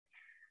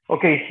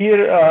Okay,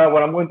 here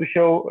what I'm going to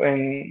show,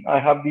 and I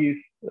have this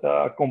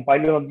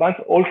compiled in advance.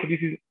 Also,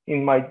 this is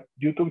in my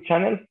YouTube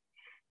channel.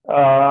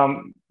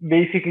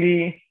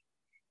 Basically,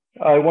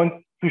 I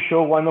want to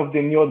show one of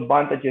the new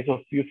advantages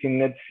of using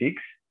Net6.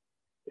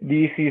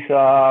 This is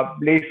a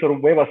Blazor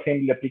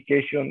WebAssembly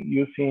application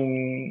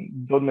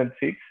using .NET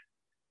 6.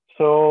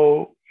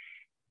 So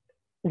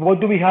what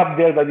do we have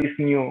there that is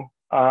new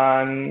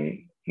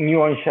and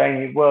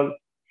shiny? Well,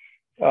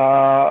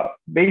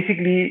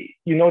 basically,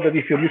 you know that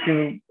if you're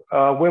using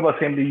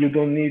WebAssembly, you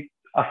don't need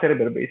a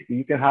server. Basically,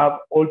 you can have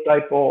all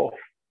type of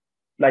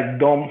like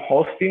DOM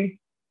hosting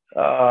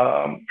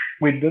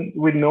with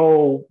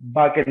no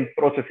backend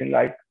processing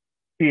like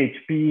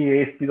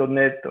PHP,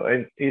 ASP.NET,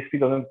 or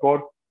ASP.NET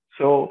Core.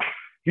 So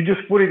you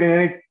just put it in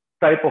any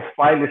type of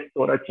file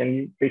storage and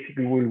it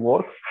basically will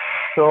work.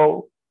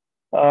 So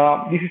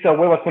this is a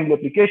WebAssembly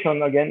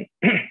application again.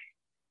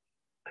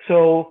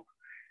 So,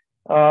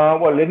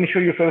 well, let me show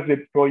you first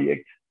the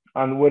project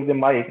and where the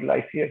magic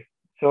lies here.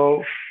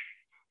 So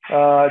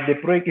the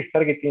project is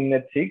targeting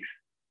Net 6.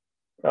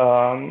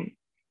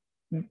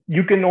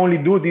 You can only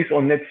do this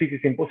on Net 6.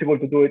 It's impossible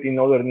to do it in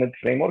other Net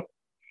framework.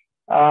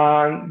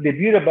 And the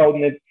beauty about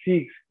Net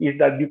 6 is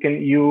that you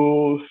can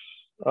use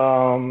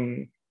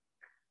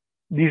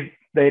these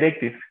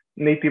directives,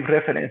 native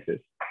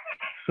references.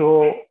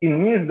 So it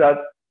means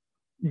that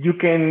you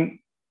can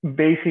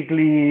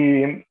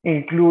basically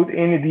include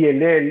any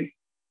DLL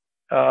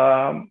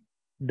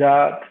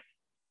that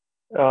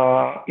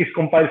is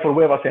compiled for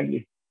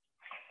WebAssembly.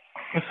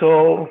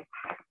 So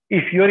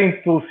if you're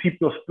into C++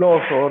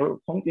 or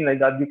something like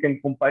that, you can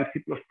compile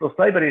C++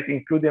 libraries,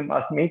 include them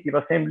as native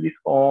assemblies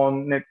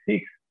on Net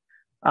 6,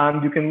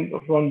 and you can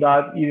run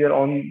that either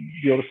on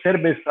your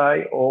server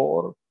side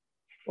or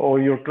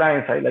your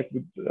client side, like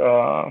with,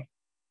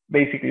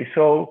 basically.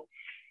 So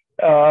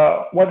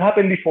what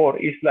happened before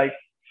is like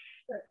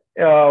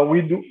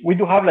we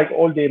do have like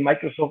all the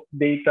Microsoft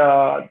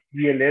data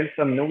DLLs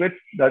and nuggets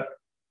that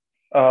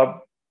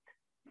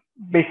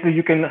basically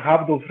you can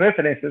have those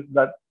references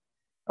that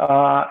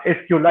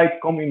SQLite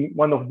come in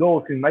one of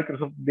those in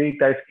Microsoft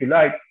Data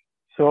SQLite.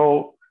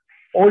 So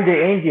all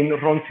the engine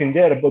runs in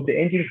there, but the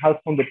engine has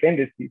some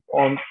dependencies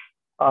on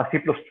C++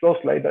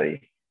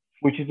 library,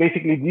 which is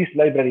basically this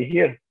library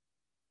here.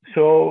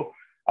 So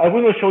I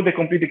will not show the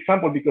complete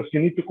example because you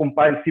need to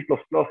compile C++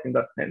 in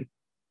that sense.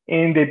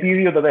 In the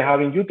video that I have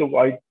in YouTube,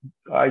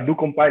 I do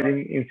compile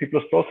in C++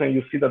 and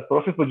you see that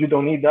process, but you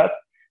don't need that.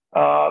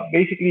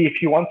 Basically,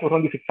 if you want to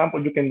run this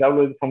example, you can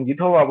download it from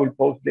GitHub. I will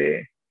post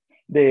the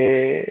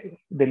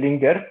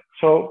link there.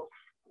 So,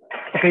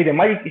 okay, the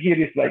magic here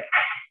is like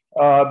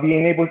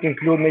being able to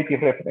include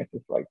native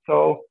references, right?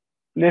 So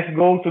let's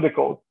go to the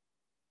code.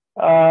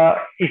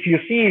 If you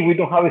see, we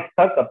don't have a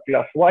startup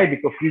class. Why?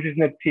 Because this is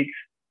Net 6.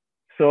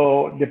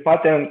 So the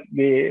pattern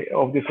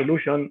of the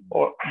solution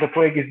or the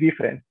project is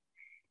different,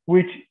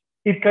 which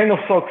it kind of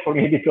sucks for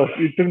me because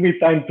it took me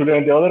time to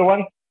learn the other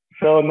one.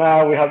 So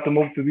now we have to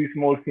move to this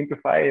more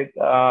simplified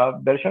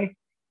version.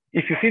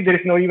 If you see, there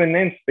is no even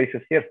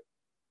namespaces here.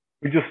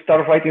 We just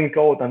start writing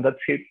code and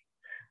that's it.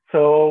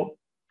 So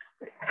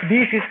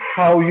this is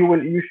how you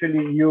will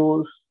usually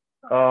use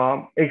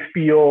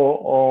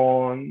XPO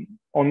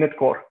on Net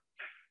Core,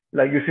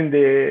 like using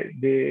the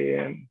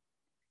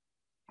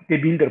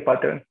builder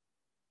pattern.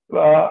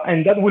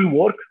 And that will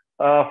work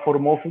for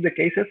most of the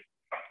cases.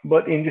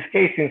 But in this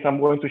case, since I'm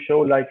going to show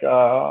like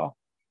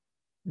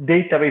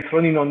database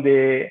running on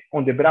the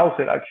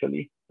browser,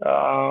 actually,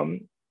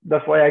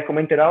 that's why I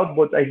commented out.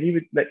 But I leave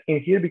it like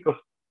in here because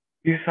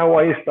this is how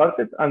I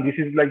started, and this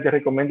is like the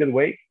recommended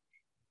way,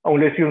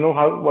 unless you know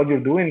what you're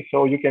doing,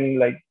 so you can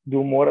like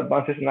do more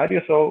advanced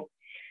scenarios. So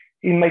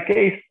in my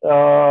case,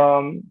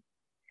 I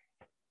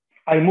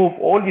move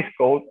all this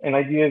code and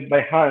I did it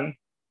by hand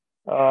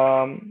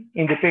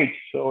in the page.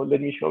 So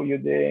let me show you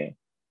the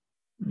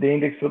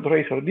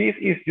index.array. So this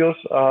is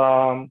just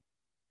a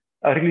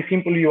really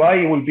simple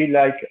UI. It will be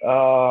like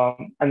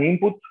an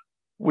input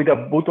with a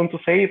button to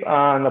save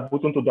and a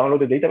button to download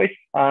the database,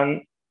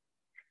 and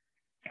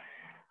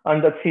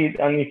that's it.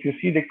 And if you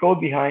see the code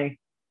behind,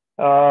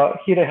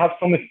 here I have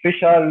some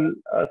special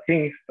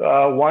things.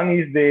 One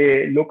is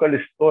the local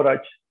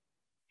storage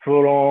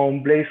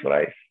from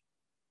Blazor.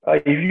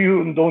 If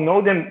you don't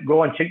know them,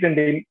 go and check them.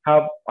 They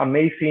have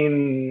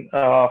amazing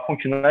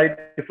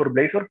functionality for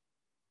Blazor.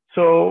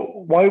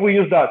 So why we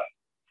use that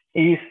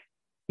is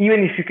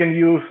even if you can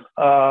use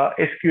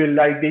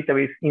SQLite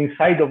database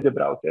inside of the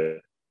browser,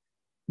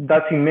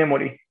 that's in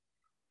memory.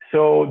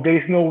 So there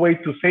is no way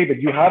to save it.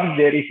 You have it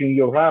there, it's in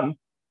your RAM,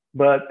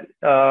 but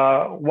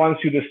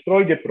once you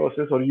destroy the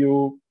process or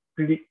you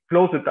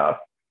close the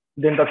task,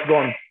 then that's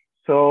gone.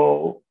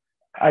 So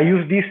I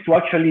use this to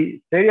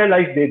actually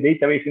serialize the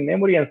database in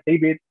memory and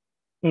save it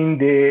in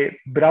the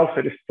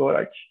browser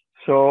storage.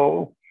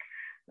 So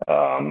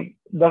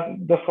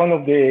that's one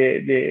of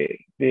the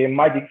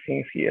magic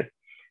things here.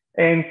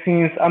 And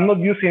since I'm not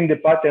using the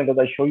pattern that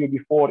I showed you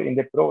before in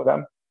the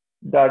program,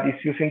 that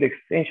is using the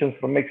extensions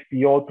from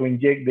XPO to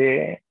inject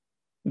the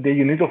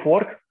unit of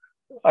work,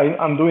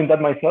 I'm doing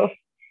that myself.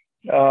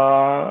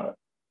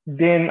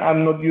 then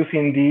I'm not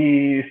using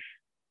this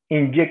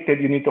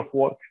injected unit of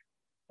work.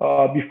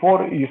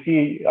 Before, you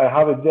see, I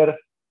have it there,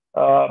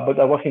 but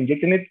I was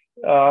injecting it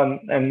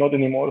and not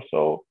anymore.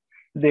 So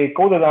the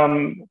code that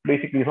I'm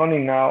basically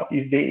running now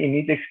is the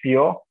init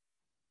XPO.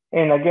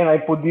 And again, I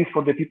put this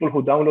for the people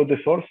who download the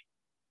source.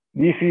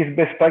 This is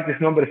best practice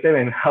number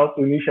 7, how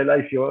to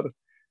initialize your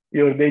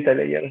data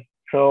layer.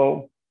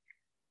 So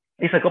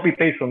it's a copy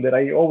paste from there.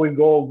 I always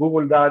go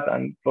Google that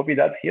and copy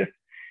that here.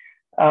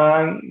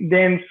 And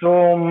then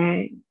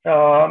some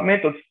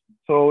methods.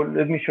 So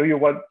let me show you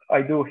what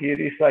I do here.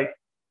 Is like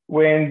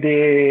when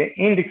the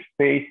index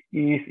page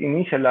is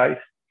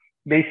initialized,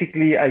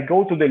 basically I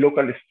go to the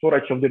local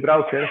storage of the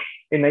browser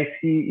and I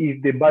see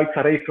if the bytes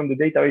arrays from the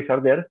database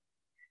are there.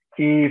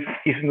 If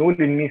it's null, it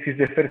means it's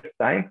the first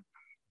time.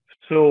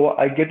 So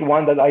I get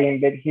one that I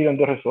embed here on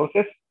the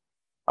resources.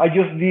 I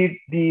just did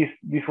this.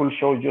 This will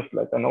show just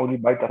like an only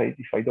byte array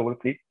if I double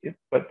click it.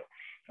 But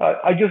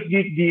I just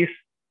did this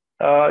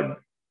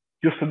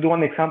just to do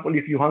an example.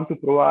 If you want to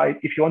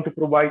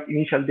provide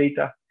initial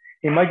data,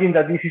 imagine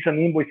that this is an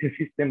invoicing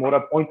system or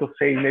a point of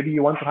sale. Maybe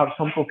you want to have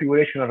some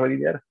configuration already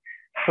there.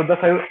 So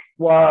that's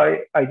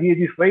why I did it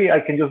this way. I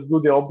can just do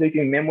the update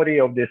in memory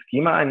of the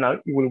schema and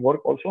it will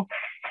work also.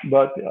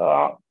 But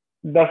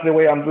that's the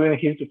way I'm doing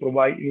here to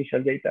provide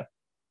initial data.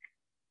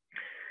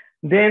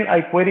 Then I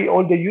query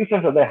all the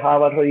users that I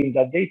have already in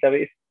that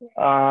database.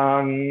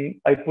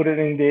 I put it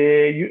in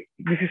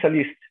this is a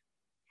list.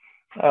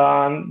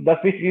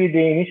 That's basically the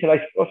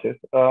initialized process.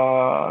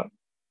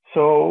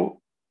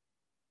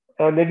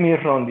 Let me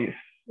run this.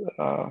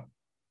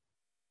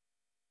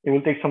 It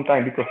will take some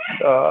time because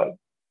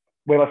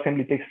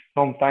WebAssembly takes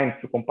some time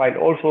to compile.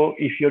 Also,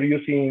 if you're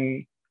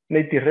using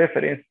native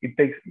reference, it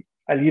takes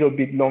a little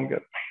bit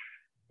longer.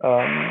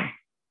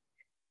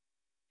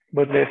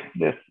 But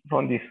let's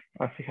run this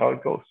and see how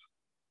it goes.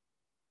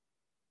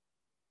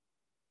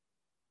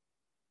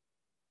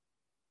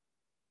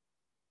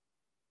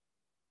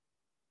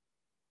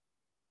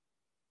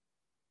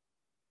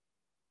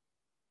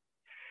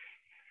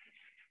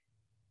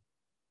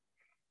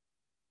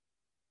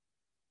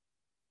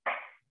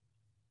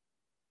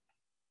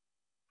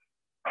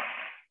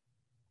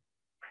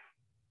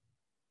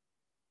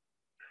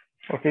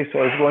 Okay,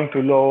 so it's going to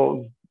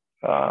load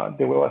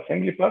the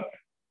WebAssembly part.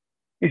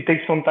 It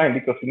takes some time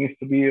because it needs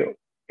to be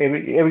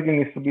everything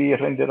needs to be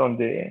rendered on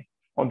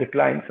the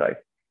client side.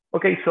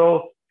 Okay,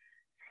 so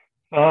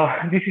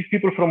this is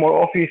people from our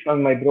office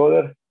and my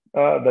brother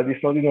that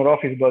is not in our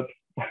office, but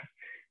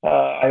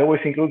I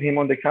always include him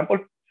on the example.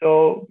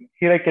 So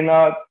here I can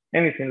add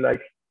anything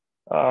like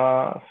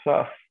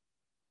SAS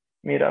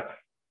meetup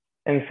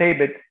and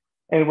save it.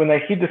 And when I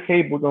hit the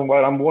save button,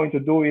 what I'm going to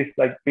do is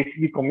like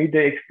basically commit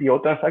the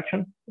XPO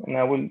transaction, and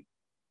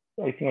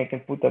I think I can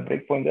put a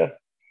breakpoint there.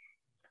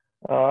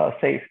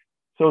 Save.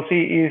 So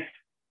see is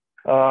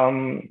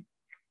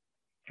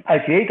I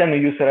create a new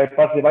user, I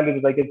pass the value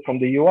that I get from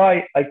the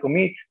UI, I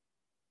commit,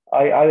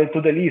 I add it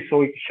to the list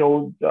so it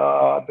shows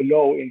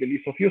below in the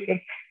list of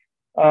users.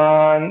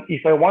 And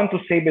if I want to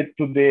save it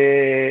to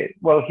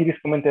well, here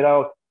is commented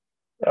out,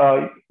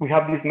 we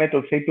have this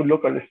method, save to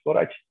local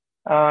storage.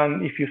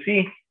 And if you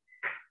see,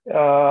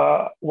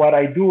 what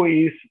I do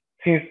is,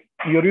 since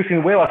you're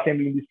using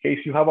WebAssembly in this case,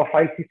 you have a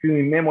file system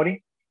in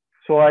memory.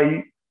 So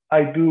I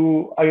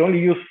only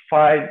use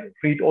file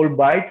read all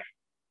bytes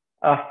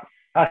as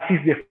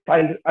if the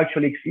file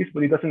actually exists,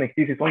 but it doesn't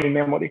exist, it's only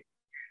memory.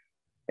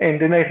 And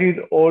then I read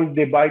all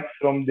the bytes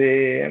from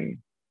the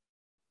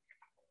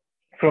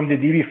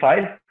DB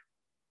file.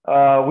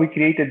 We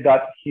created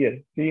that here.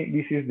 See,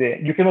 this is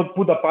you cannot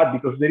put a path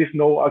because there is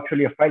no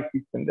actually a file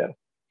system there.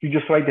 You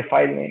just write the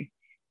file name.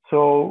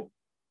 So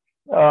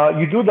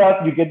you do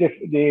that, you get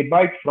the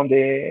bytes from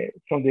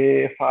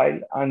the file,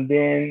 and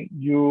then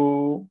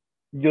you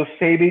just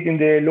save it in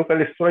the local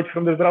storage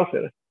from the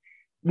browser.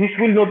 This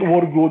will not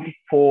work good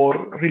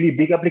for really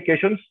big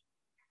applications.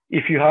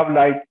 If you have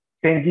like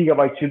 10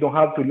 gigabytes, you don't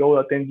have to load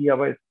a 10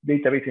 gigabyte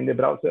database in the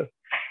browser.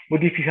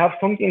 But if you have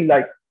something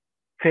like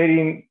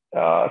settings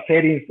or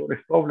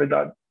stuff like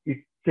that, it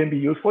can be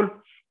useful.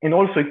 And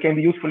also it can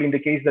be useful in the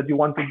case that you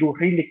want to do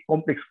really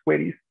complex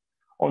queries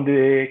on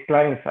the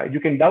client side. You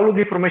can download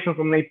the information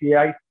from an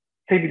API,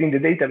 save it in the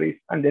database,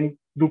 and then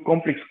do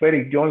complex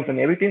queries, joins and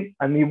everything,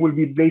 and it will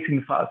be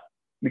blazing fast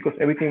because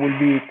everything will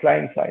be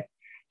client side.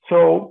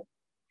 So,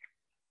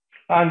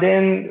 and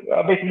then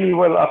basically,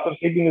 well, after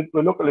saving it to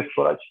the local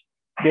storage,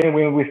 then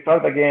when we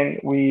start again,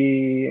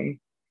 we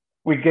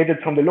get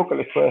it from the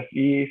local storage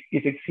if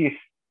it exists.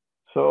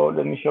 So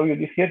let me show you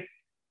this here.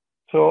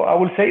 So I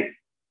will say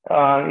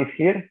it's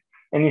here.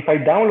 And if I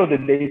download the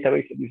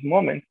database at this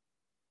moment,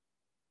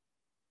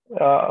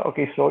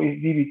 okay, so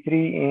it's DB3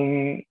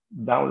 in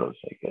downloads,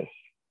 I guess.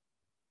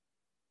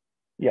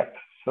 Yeah,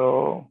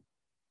 so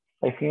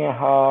I think I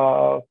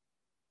have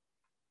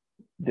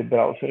the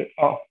browser.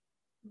 Oh,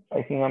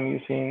 I think I'm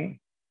using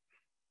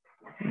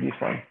this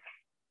one.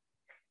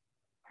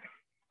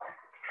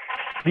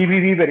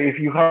 DB Beaver, if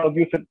you have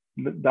used it,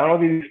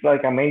 download it, is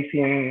like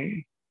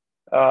amazing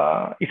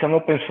it's an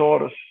open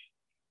source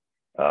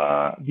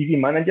DB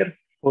manager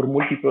for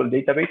multiple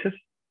databases.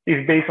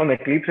 It's based on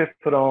Eclipse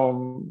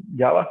from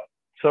Java.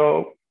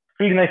 So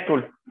really nice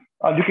tool.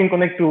 You can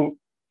connect to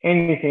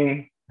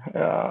anything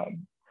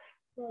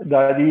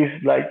that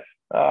is like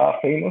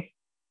famous.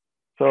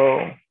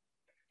 So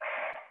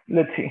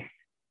let's see.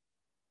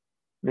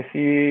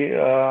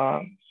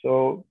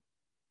 So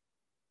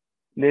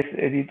let's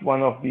edit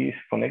one of these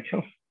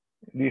connections.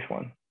 This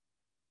one.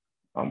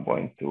 I'm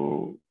going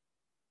to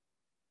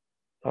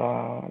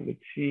let's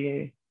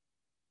see,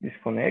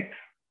 disconnect,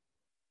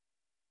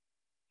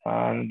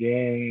 and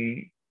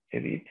then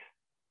edit.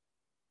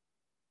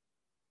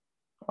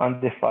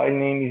 And the file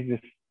name is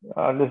this.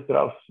 Let's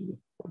browse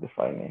for the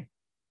file name.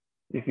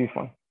 Is this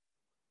one.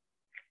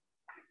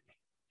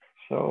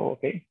 So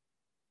okay,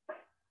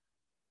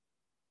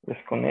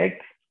 let's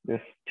connect.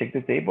 Let's check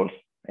the tables,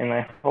 and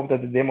I hope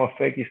that the demo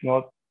effect is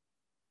not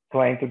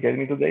trying to get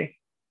me today.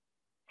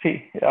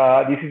 See,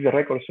 this is the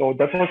record. So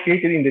that's what's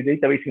created in the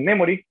database in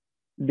memory.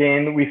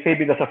 Then we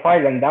save it as a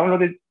file and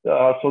download it.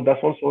 So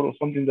that's also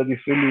something that is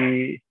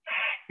really,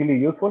 really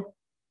useful.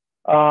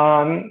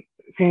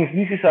 Since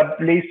this is a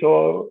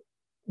Blazor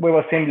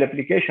WebAssembly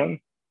application,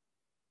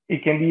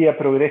 it can be a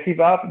progressive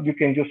app. You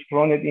can just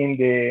run it in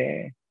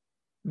the,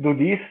 do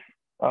this.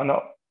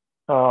 No,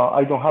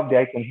 I don't have the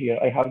icon here.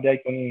 I have the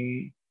icon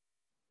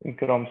in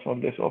Chrome. So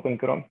let's open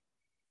Chrome.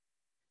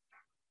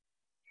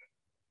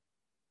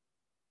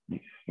 This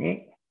is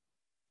me.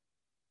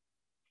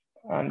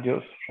 And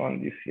just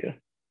run this here.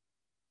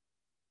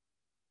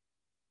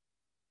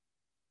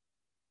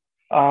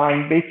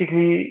 And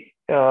basically,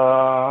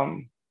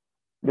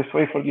 let's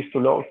wait for this to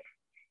load.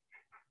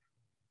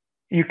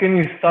 You can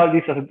install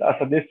this as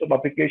a desktop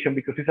application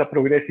because it's a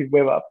progressive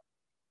web app.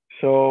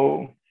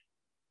 So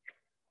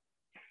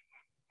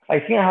I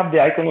think I have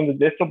the icon on the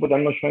desktop, but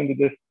I'm not showing the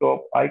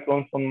desktop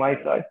icons on my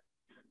side.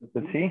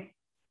 Let's see.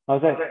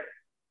 How's that?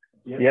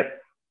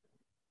 Yep.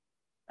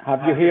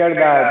 Have you heard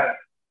that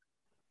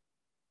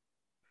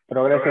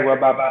progressive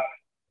web app?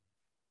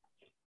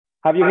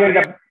 Have you heard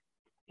that?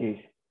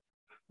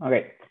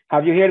 Okay.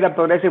 Have you heard that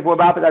progressive web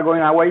apps are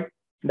going away?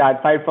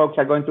 That Firefox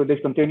are going to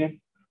discontinue?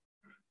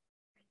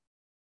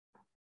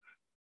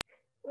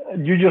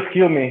 You just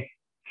killed me.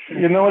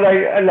 You know,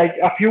 like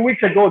a few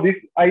weeks ago,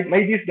 I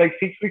made this like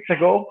 6 weeks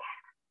ago,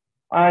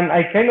 and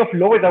I kind of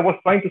love it. I was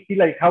trying to see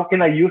like how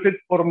can I use it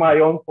for my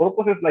own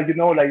purposes, like you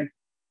know, like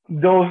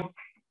those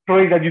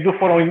projects that you do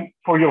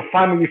for your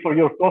family, for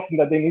your cousin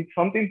that they need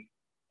something.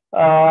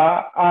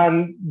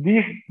 And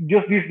this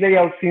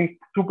layout seems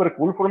super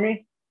cool for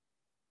me.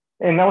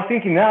 And I was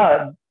thinking,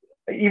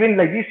 even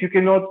like this, you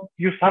cannot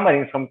use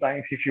Xamarin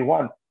sometimes if you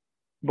want.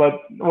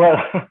 But well,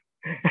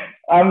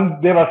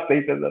 I'm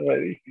devastated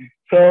already.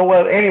 So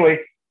well, anyway,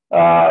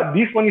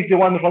 this one is the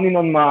one running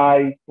on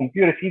my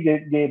computer. See,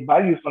 the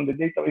values on the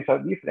database are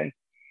different.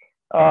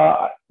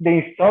 The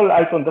install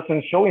icon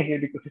doesn't show in here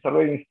because it's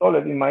already installed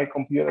in my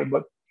computer.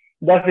 But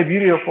that's the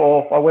beauty of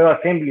a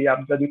WebAssembly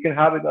app, that you can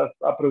have it as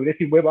a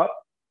progressive web app,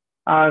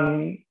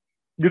 and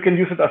you can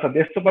use it as a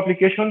desktop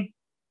application,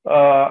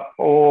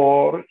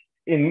 or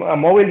in a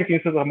mobile, you can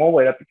use it as a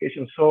mobile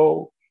application.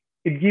 So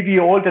it gives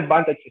you all the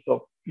advantages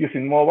of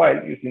using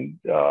mobile, using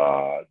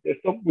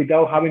desktop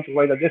without having to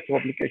write a desktop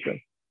application.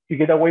 You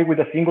get away with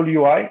a single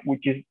UI,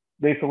 which is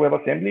Blazor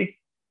WebAssembly,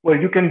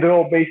 where you can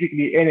draw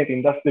basically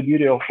anything. That's the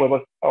beauty of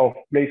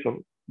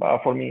Blazor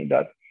for me,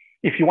 that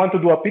if you want to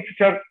do a pizza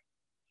chart,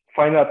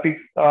 find a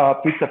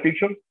pizza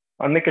picture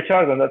and make a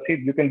chart, and that's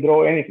it. You can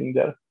draw anything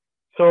there.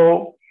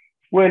 So,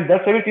 well,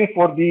 that's everything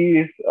for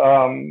this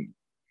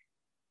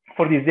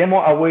demo.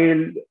 I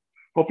will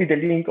copy the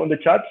link on the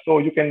chat so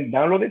you can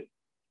download it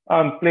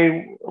and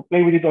play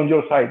with it on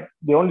your side.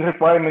 The only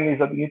requirement is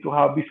that you need to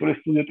have Visual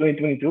Studio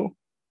 2022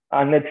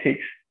 and Netflix.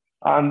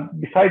 And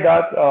beside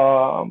that,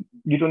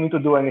 you don't need to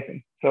do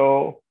anything.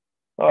 So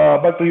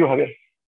back to you, Javier.